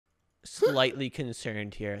slightly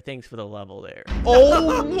concerned here. Thanks for the level there.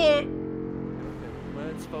 Oh my.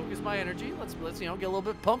 Let's focus my energy. Let's get a little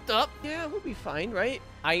bit pumped up. Yeah, we'll be fine, right?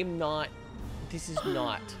 I am not. This is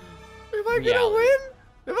not. Am I gonna win?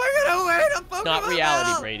 Am I gonna win? I'm focused. Not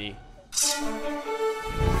reality, Brady.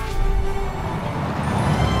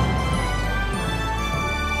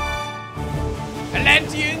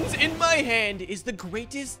 Atlanteans, in my hand is the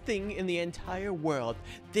greatest thing in the entire world.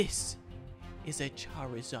 This is a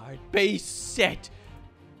Charizard base set,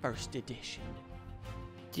 first edition.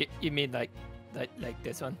 You mean like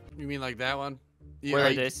this one? You mean like that one? Yeah, Or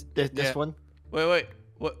like, this one? Wait,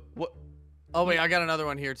 what? Oh wait, I got another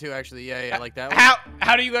one here too. Actually, yeah, like that one.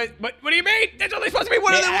 How do you guys? What do you mean? There's only supposed to be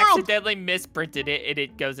one in They the world. accidentally misprinted it, and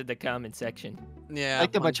it goes in the comment section. Yeah.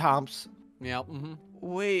 Like the Machamps. Yeah.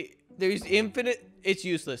 Wait, there's infinite. It's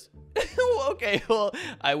useless. Okay, well,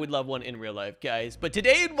 I would love one in real life, guys. But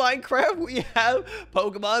today in Minecraft, we have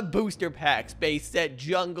Pokemon booster packs, base set,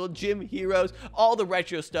 jungle, gym heroes, all the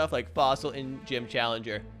retro stuff like Fossil and Gym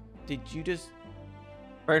Challenger. Did you just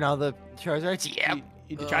Burn all the Charizards? Yeah.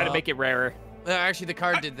 you Try to make it rarer. Actually, the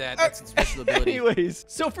card did that. That's its special ability. Anyways,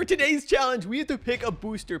 so for today's challenge, we have to pick a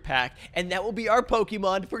booster pack, and that will be our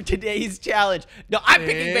Pokemon for today's challenge. No, I'm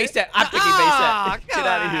picking base set. I'm picking base set. Get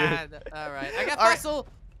out of here. All right, I got All right. Fossil.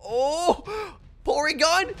 Oh,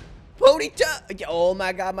 Porygon, Ponyta. Oh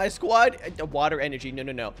my God, my squad. Water energy.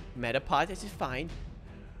 No. Metapod. This is fine.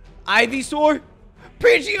 Ivysaur,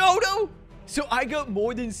 Pidgeotto. So I got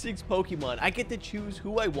more than 6 Pokemon. I get to choose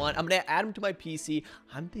who I want. I'm going to add them to my PC.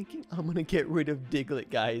 I'm thinking I'm going to get rid of Diglett,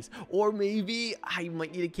 guys. Or maybe I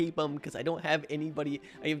might need to keep them because I don't have anybody.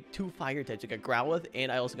 I have 2 fire types. I got Growlithe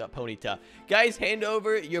and I also got Ponyta. Guys, hand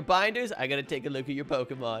over your binders. I got to take a look at your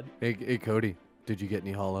Pokemon. Hey, Cody. Did you get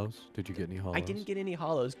any hollows? I didn't get any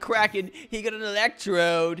hollows. Kraken, he got an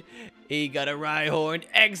Electrode. He got a Rhyhorn.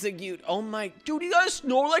 Execute. Oh my. Dude, he got a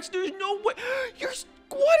Snorlax. There's no way. Your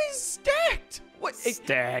squad is stacked. What?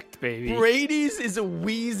 Stacked, baby. Brady's is a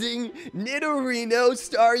Weezing, Nidorino,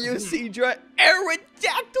 Staryu, Seadra,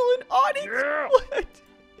 Aerodactyl, and Onyx. Yeah. What?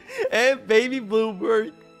 And Baby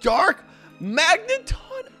Bluebird, Dark,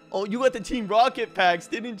 Magneton. Oh, you got the Team Rocket packs,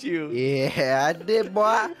 didn't you? Yeah, I did,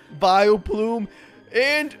 boy. Bioplume,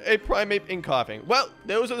 and a Primate in Coughing. Well,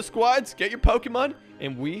 those are the squads. Get your Pokemon,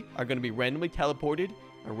 and we are going to be randomly teleported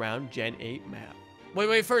around Gen 8 map.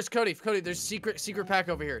 Wait, first, Cody, there's secret pack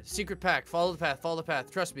over here. Secret pack. Follow the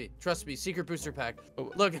path. Trust me. Secret booster pack.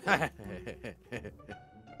 Oh, look. No,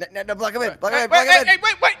 block him in.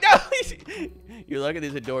 Wait, no! You're lucky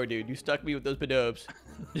there's a door, dude. You stuck me with those Bedobes.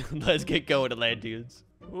 Let's get going, Atlanteans.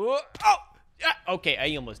 Oh! Okay,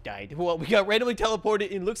 I almost died. Well, we got randomly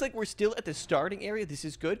teleported. It looks like we're still at the starting area. This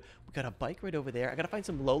is good. We got a bike right over there. I gotta find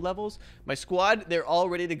some low levels. My squad, they're all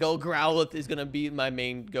ready to go. Growlithe is gonna be my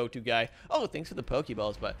main go-to guy. Oh, thanks for the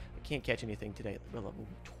Pokeballs, but I can't catch anything today. We're level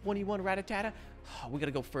 21 Rattata. Oh, we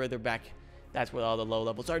gotta go further back. That's where all the low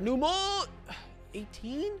levels are. Numel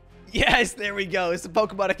 18? Yes, there we go. It's the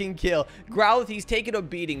Pokemon I can kill. Growlithe, he's taking a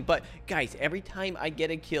beating. But, guys, every time I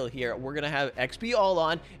get a kill here, we're going to have XP all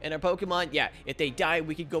on. And our Pokemon, yeah, if they die,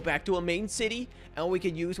 we could go back to a main city. And we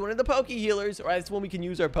could use one of the Poke Healers. Or that's when we can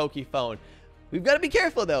use our Pokephone. We've got to be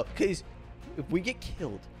careful, though. Because if we get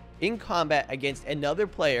killed in combat against another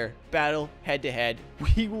player, battle head-to-head,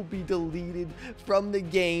 we will be deleted from the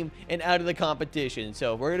game and out of the competition.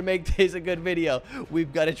 So if we're gonna make this a good video,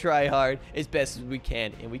 we've got to try hard as best as we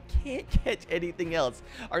can, and we can't catch anything else.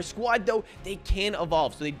 Our squad, though, they can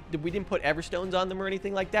evolve, so we didn't put Everstones on them or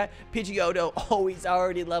anything like that. Pidgeotto, oh, he's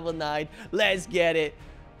already level 9. Let's get it.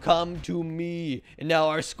 Come to me. And now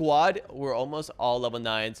our squad, we're almost all level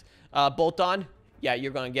 9s. Bolton, yeah,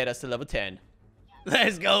 you're gonna get us to level 10.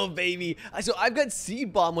 Let's go, baby. So I've got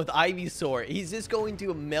Seed Bomb with Ivysaur. He's just going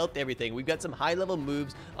to melt everything. We've got some high-level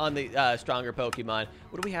moves on the stronger Pokemon.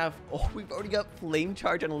 What do we have? Oh, we've already got Flame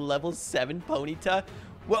Charge on a level 7 Ponyta.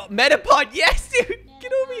 Well, Metapod, yes, dude.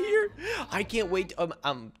 Get over here. I can't wait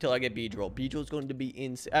till I get Beedrill. Beedrill's going to be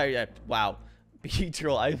insane. Wow.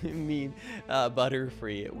 Beedrill, I mean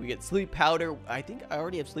Butterfree. We get Sleep Powder. I think I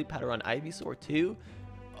already have Sleep Powder on Ivysaur, too.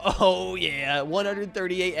 Oh, yeah.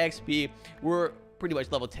 138 XP. We're pretty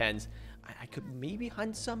much level 10s. I could maybe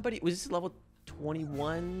hunt somebody. Was this level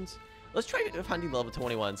 21s? Let's try hunting level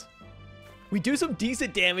 21s. We do some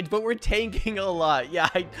decent damage, but we're tanking a lot. Yeah,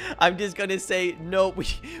 I'm just going to say, no,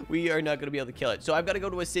 we are not going to be able to kill it. So I've got to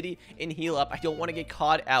go to a city and heal up. I don't want to get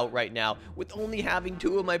caught out right now with only having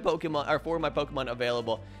 2 of my Pokemon, or 4 of my Pokemon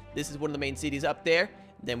available. This is one of the main cities up there.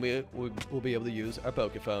 Then we'll be able to use our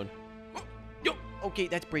Pokephone. Okay,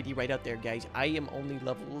 that's Brady right out there, guys. I am only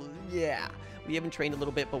level, yeah. We haven't trained a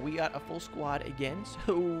little bit, but we got a full squad again.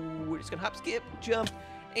 So we're just gonna hop, skip, jump,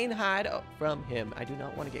 and hide from him. I do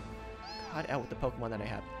not want to get caught out with the Pokemon that I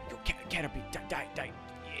have. Yo, Caterpie, die.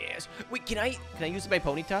 Yes. Wait, can I use my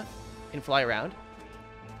Ponyta and fly around?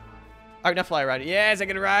 Alright, not fly around. Yes, I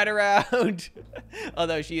can ride around.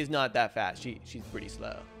 Although she is not that fast. She's pretty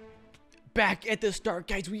slow. Back at the start,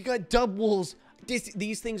 guys, we got doubles.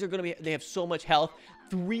 These things are gonna be, they have so much health.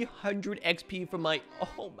 300 XP from my,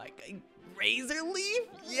 oh my god, Razor Leaf.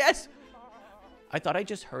 Yes. I thought I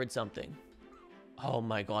just heard something. Oh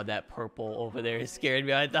my god, that purple over there scared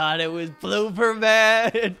me. I thought it was Blooper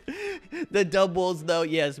Man. The doubles, though,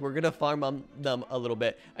 yes, we're gonna farm them a little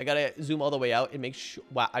bit. I gotta zoom all the way out and make sure.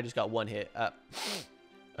 Wow, I just got one hit. I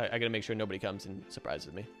gotta make sure nobody comes and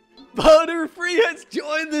surprises me. Butterfree has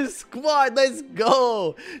joined the squad. Let's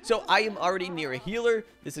go. So I am already near a healer.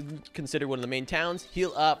 This is considered one of the main towns.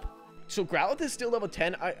 Heal up. So Growlithe is still level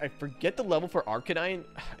 10. I forget the level for Arcanine.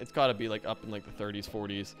 It's got to be like up in like the 30s,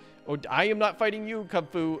 40s. Oh, I am not fighting you,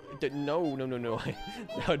 Kubfu. No.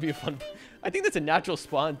 That would be a fun. I think that's a natural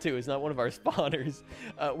spawn too. It's not one of our spawners.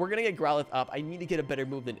 We're going to get Growlithe up. I need to get a better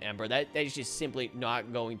move than Ember. That is just simply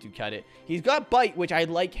not going to cut it. He's got Bite, which I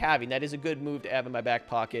like having. That is a good move to have in my back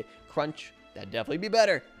pocket. Crunch, that'd definitely be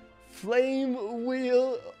better. Flame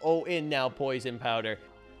Wheel. Oh, and now Poison Powder.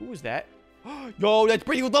 Who was that? No, that's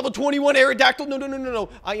Brady with level 21 Aerodactyl. No.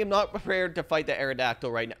 I am not prepared to fight the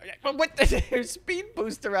Aerodactyl right now. What? There's speed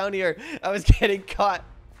boost around here. I was getting caught.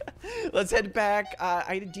 Let's head back.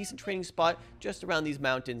 I had a decent training spot just around these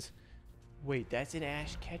mountains. Wait, that's an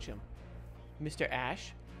Ash Ketchum. Mr.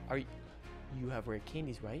 Ash, you have rare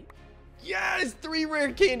candies, right? Yes, 3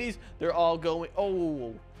 rare candies. They're all going.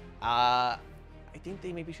 Oh, I think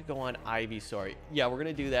they maybe should go on Ivysaur. Yeah, we're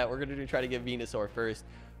gonna do that. We're gonna try to get Venusaur first.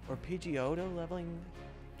 Or Pidgeotto leveling,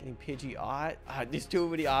 getting Pidgeot. There's too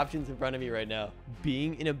many options in front of me right now.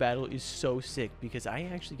 Being in a battle is so sick because I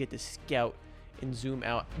actually get to scout and zoom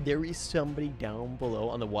out. There is somebody down below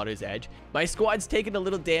on the water's edge. My squad's taking a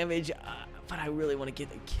little damage, but I really want to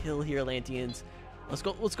get a kill here, Lantians. Let's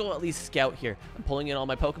go at least scout here. I'm pulling in all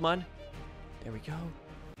my Pokemon. There we go.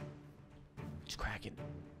 It's cracking.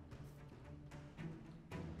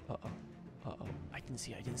 Uh-oh. I didn't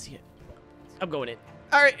see it. I'm going in.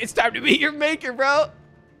 All right, it's time to meet your maker, bro.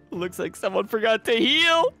 Looks like someone forgot to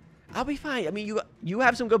heal. I'll be fine. I mean, you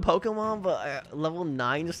have some good Pokemon, but level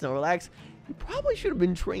 9 Snorlax, you probably should have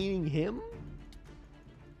been training him.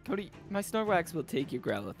 Cody, my Snorlax will take your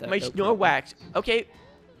Growlithe. My Snorlax. Okay,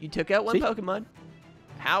 you took out one Pokemon.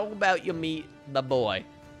 How about you meet the boy,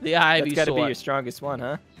 the Ivysaur? That's got to be your strongest one,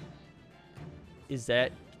 huh? Is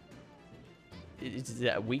that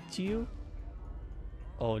weak to you?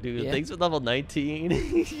 Oh, dude, Yeah. thanks for level 19.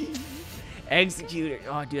 Executor.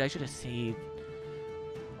 Oh, dude, I should have saved.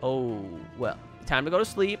 Oh, well, time to go to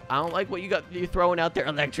sleep. I don't like what you're throwing out there,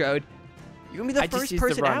 Electrode. You're gonna be the first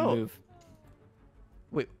person out. Move.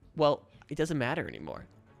 Wait, well, it doesn't matter anymore.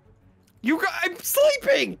 I'm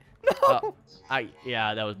sleeping. No.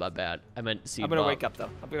 Yeah, that was my bad. I meant see. I'm gonna wake up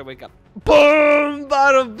though. Boom!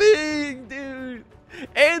 Bada bing, dude.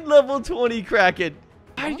 And level 20 Kraken.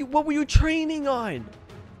 What were you training on?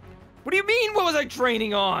 What do you mean? What was I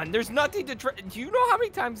training on? There's nothing to train. Do you know how many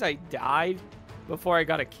times I died before I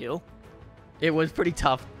got a kill? It was pretty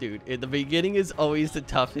tough, dude. The beginning is always the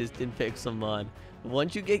toughest in Pixelmon.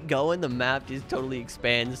 Once you get going, the map just totally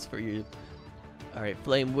expands for you. All right,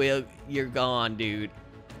 Flame Wheel, you're gone, dude.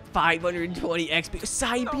 520 XP.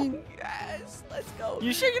 Psybeam, yes, let's go.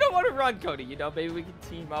 You sure you don't want to run, Cody? You know, maybe we can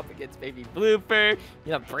team up against maybe Blooper.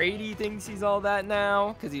 You know, Brady thinks he's all that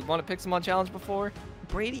now because he won a Pixelmon challenge before.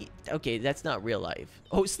 Brady, okay, that's not real life.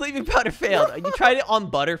 Oh, Sleeping Powder failed. You tried it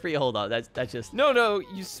on Butterfree. Hold on, that's just. No,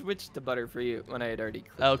 you switched to Butterfree when I had already.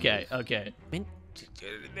 Okay. The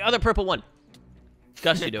other purple one.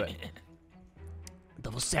 Gus should do it.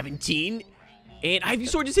 Level 17, and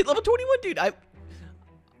Ivysaur just hit level 21, dude.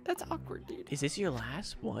 That's awkward, dude. Is this your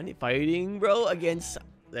last one fighting, bro? Against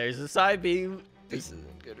there's a Psybeam. This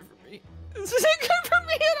isn't good for me. This isn't good for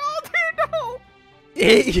me at all, dude. No.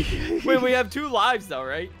 Wait, we have 2 lives though,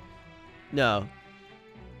 right? No.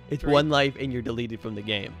 It's 3. 1 life and you're deleted from the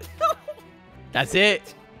game. No. That's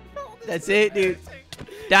it. No, That's it, dude.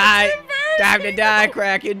 Die. Time to die,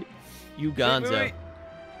 Kraken. You gonzo. Wait.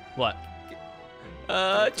 What?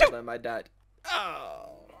 Tell them I died. Oh.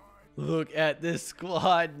 Look at this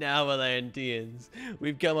squad now, Atlanteans.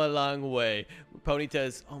 We've come a long way.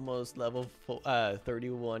 Ponyta's almost level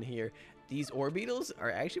 31 here. These Orbeetles are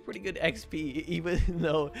actually pretty good XP, even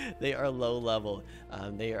though they are low level.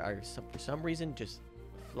 They are, for some reason, just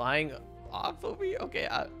flying off over here? Okay,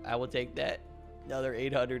 I will take that. Another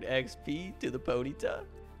 800 XP to the Ponyta.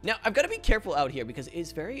 Now, I've got to be careful out here because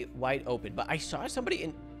it's very wide open. But I saw somebody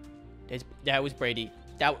in... That was Brady.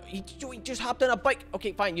 He just hopped on a bike.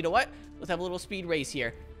 Okay, fine. You know what? Let's have a little speed race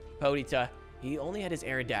here. Ponyta. He only had his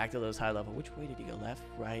Aerodactyl that was high level. Which way did he go? Left?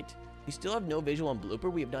 Right? We still have no visual on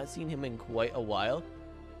Blooper. We have not seen him in quite a while.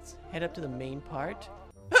 Let's head up to the main part.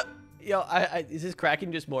 Yo, is this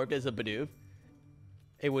Kraken just morphed as a Bidoof?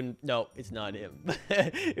 It wouldn't. No, it's not him.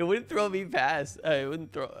 It wouldn't throw me past. I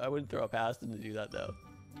wouldn't throw past him to do that though.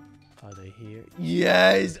 Are they here?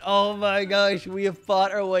 Yes! Oh my gosh, we have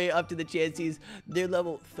fought our way up to the Chanseys. They're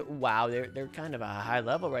level. Wow, they're kind of a high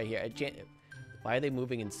level right here. Why are they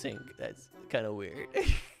moving in sync? That's kind of weird.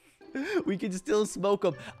 We can still smoke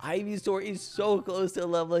them. Ivysaur is so close to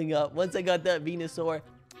leveling up. Once I got that Venusaur,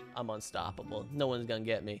 I'm unstoppable. No one's gonna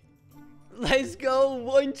get me. Let's go.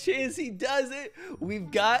 One chance he does it. We've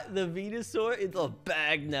got the Venusaur in the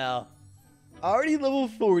bag now. Already level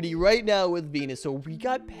 40 right now with Venusaur. We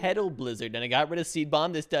got Petal Blizzard, and I got rid of Seed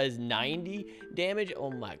Bomb. This does 90 damage.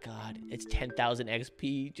 Oh my god. It's 10,000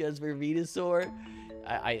 XP just for Venusaur.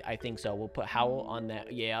 I think so. We'll put Howl on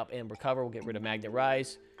that. Yeah, and Recover. We'll get rid of Magnet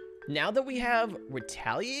Rise. Now that we have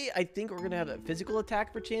Retaliate, I think we're going to have a physical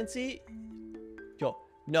attack for Chansey. Yo,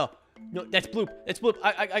 no, that's Bloop. That's Bloop.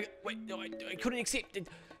 Wait, no, I couldn't accept.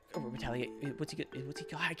 Oh, Retaliate. What's he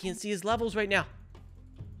got? I can't see his levels right now.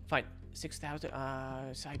 Fine. 6,000.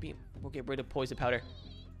 Side Beam. We'll get rid of Poison Powder.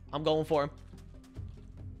 I'm going for him.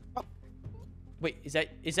 Oh. Wait, is that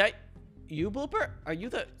you, Blooper? Are you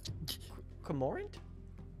the Cramorant?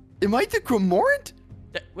 Am I the Cramorant?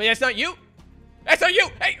 Wait, that's not you. That's not you!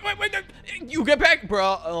 Hey, wait, you get back,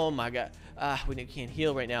 bro! Oh my god. We can't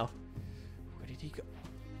heal right now. Where did he go?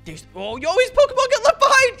 Oh, yo, his Pokemon got left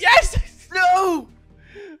behind! Yes! No!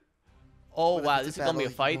 Oh, wow, this is gonna be a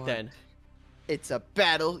fight then. It's a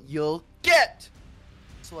battle you'll get!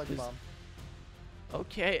 Sludge Bomb.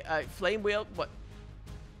 Okay, Flame Wheel, what?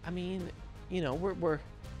 I mean, you know, we're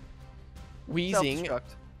wheezing.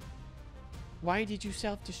 Self-destruct. Why did you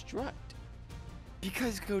self-destruct?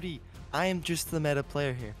 Because, Cody, I am just the meta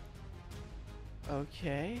player here.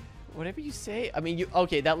 Okay, whatever you say. I mean,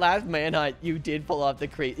 okay, that last manhunt, you did pull off the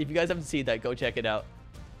crate. If you guys haven't seen that, go check it out.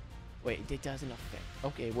 Wait, it doesn't affect.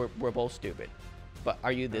 Okay, we're both stupid. But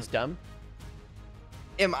are you this dumb?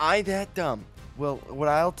 Am I that dumb? Well, what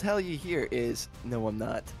I'll tell you here is, no, I'm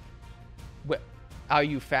not. Well, are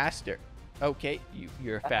you faster? Okay,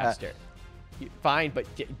 you're faster. Fine, but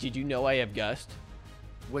did you know I have Gust?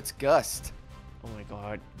 What's Gust? Oh my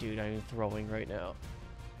god, dude, I'm throwing right now.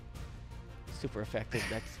 Super effective,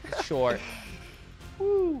 that's short.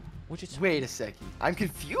 Woo. Wait a second. I'm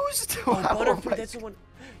confused. Oh, Butterfree, that's the one.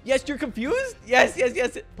 Yes, you're confused? Yes,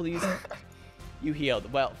 please. You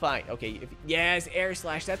healed. Well, fine. Okay, yes, Air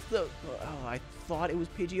Slash, that's the... Oh, I thought it was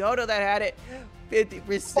Pidgeotto that had it.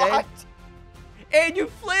 50%. What? And you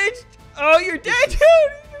flinched. Oh, you're dead, dude.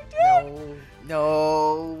 You're dead.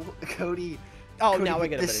 No, Cody. Oh, Cody, now I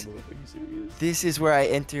got a better move. Are you serious? This is where I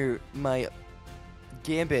enter my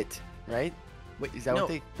Gambit, right? Wait, is that what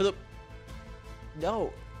they...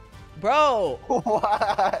 No. Bro.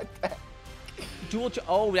 What?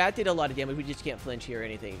 Oh, that did a lot of damage. We just can't flinch here or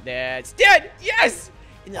anything. That's dead. Yes.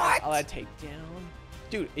 What? I'll take down.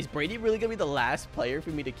 Dude, is Brady really going to be the last player for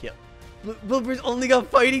me to kill? Blooper's only got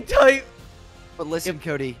fighting type. But listen,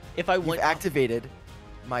 Cody. If I want... You've activated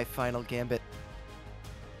my final Gambit.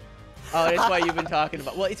 Oh, that's why you've been talking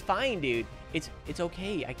about. Well, it's fine, dude. It's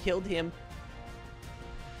okay. I killed him.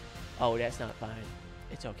 Oh, that's not fine.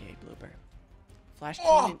 It's okay, Blooper. Flash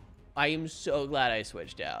Cannon. I am so glad I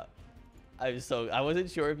switched out. I wasn't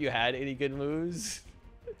sure if you had any good moves.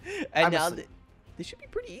 And now this should be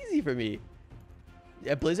pretty easy for me.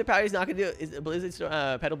 Yeah, Blizzard Powder is not gonna do.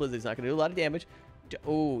 Petal Blizzard is not gonna do a lot of damage.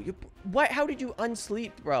 Oh, what? How did you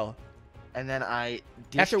unsleep, bro? And then I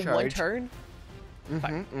discharge. After one turn.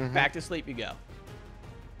 Back to sleep you go.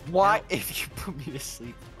 Why? Now, if you put me to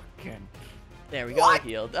sleep again. There we go.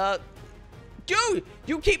 Healed. Dude,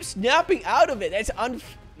 you keep snapping out of it. That's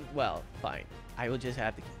well, fine. I will just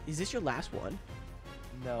have to. Is this your last one?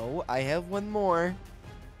 No, I have one more.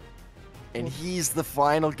 And he's the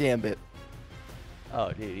final Gambit.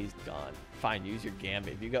 Oh, dude, he's gone. Fine, use your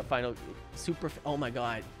Gambit. You got final super. Oh my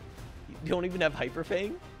god. You don't even have Hyper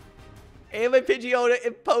Fang? And my Pidgeotto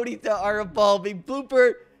and Ponyta are evolving.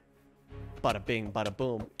 Blooper. Bada bing, bada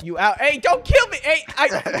boom. You out. Hey, don't kill me. Hey,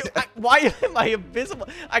 why am I invisible?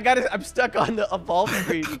 I'm stuck on the evolve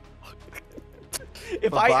screen.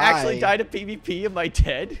 If I actually die to PvP, am I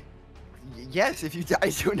dead? Yes, if you die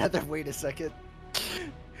to another. Wait a second.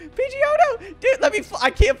 Pidgeotto! Dude, let me I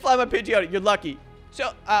can't fly my Pidgeotto. You're lucky.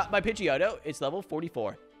 So, my Pidgeotto, it's level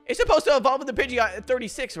 44. It's supposed to evolve with the Pidgeotto at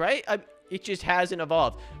 36, right? It just hasn't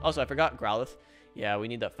evolved. Also, I forgot Growlithe. Yeah, we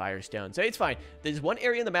need that Firestone. So, it's fine. There's one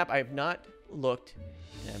area in the map I have not looked.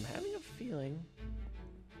 And I'm having a feeling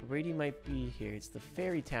Brady might be here. It's the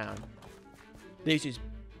fairy town.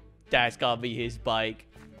 That's gotta be his bike.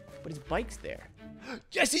 But his bike's there.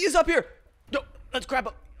 Yes, he is up here! No, let's grab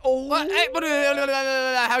him. Oh! What? Hey,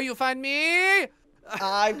 how you find me?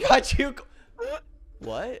 I got you.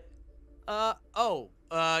 What?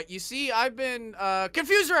 You see, I've been,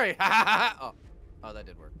 Confusory! oh, that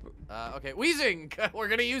did work. Okay, Wheezing! We're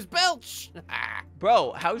gonna use Belch!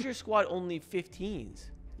 Bro, how's your squad only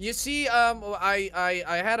 15s? You see,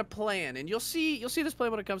 I had a plan, and you'll see this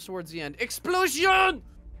plan when it comes towards the end. Explosion!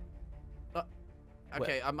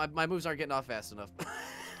 Okay, my moves aren't getting off fast enough.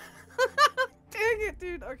 Dang it,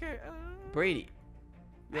 dude. Okay. Brady,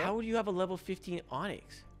 how would you have a level 15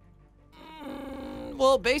 Onyx?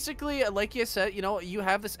 Well, basically, like you said, you know, you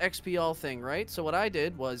have this XPL thing, right? So what I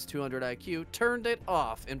did was 200 IQ, turned it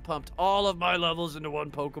off, and pumped all of my levels into one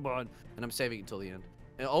Pokemon. And I'm saving it until the end.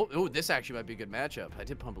 And, oh, this actually might be a good matchup. I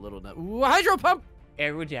did pump a little now. Ooh, Hydro Pump!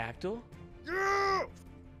 Aerodactyl?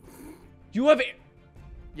 You have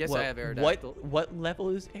Yes, I have Aerodactyl. What level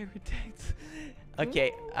is Aerodactyl?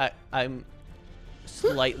 Okay, I'm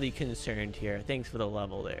slightly concerned here. Thanks for the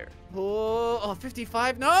level there. Oh,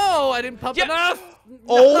 55? No, I didn't pump enough.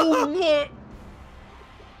 Oh my!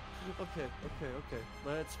 Okay.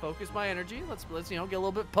 Let's focus my energy. Let's get a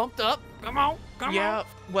little bit pumped up. Come on. Yeah.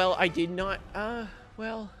 Well, I did not.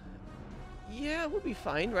 Well. Yeah, we'll be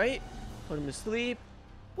fine, right? Put him to sleep.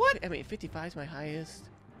 What? I mean, 55 is my highest.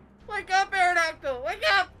 Wake up, Aerodactyl. Wake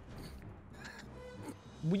up.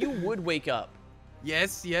 You would wake up.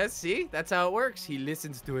 Yes. See, that's how it works. He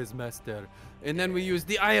listens to his master, and then we use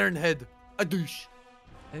the Iron Head. A douche.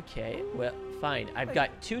 Okay. Well, fine. I've got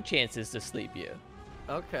 2 chances to sleep you.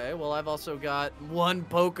 Okay, well, I've also got 1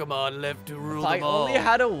 Pokemon left to rule I them all. only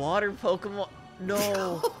had a water Pokemon.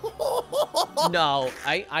 No. No,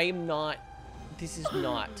 I am not. This is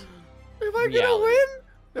not. Am I reality. gonna win?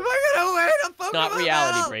 Am I gonna win a Pokemon? Not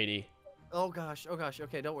reality, battle? Brady. Oh gosh.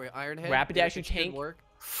 Okay, don't worry. Iron Head. Rapidash should tank. work.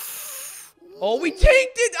 Oh, we tanked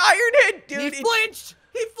it, Iron Head, dude. He flinched.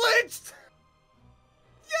 He flinched.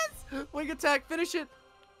 Yes. Wing attack. Finish it.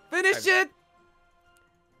 Finish it.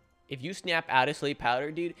 If you snap out of sleep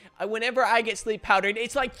powder, dude, whenever I get sleep powdered,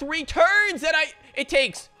 it's like 3 turns that it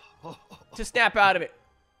takes to snap out of it.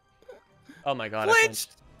 Oh my god.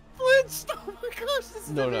 Flinched. Flinched. Oh my gosh, this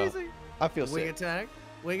is amazing. I feel Wing sick. attack.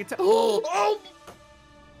 Wing attack. Oh.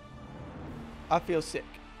 I feel sick.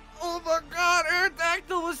 Oh my god,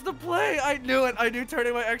 Aerodactyl was the play. I knew it. I knew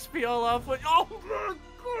turning my XPL off. Like, oh my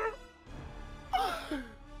god.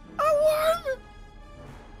 I won.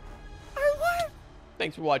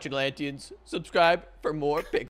 Thanks for watching, Lantians. Subscribe for more Pixel.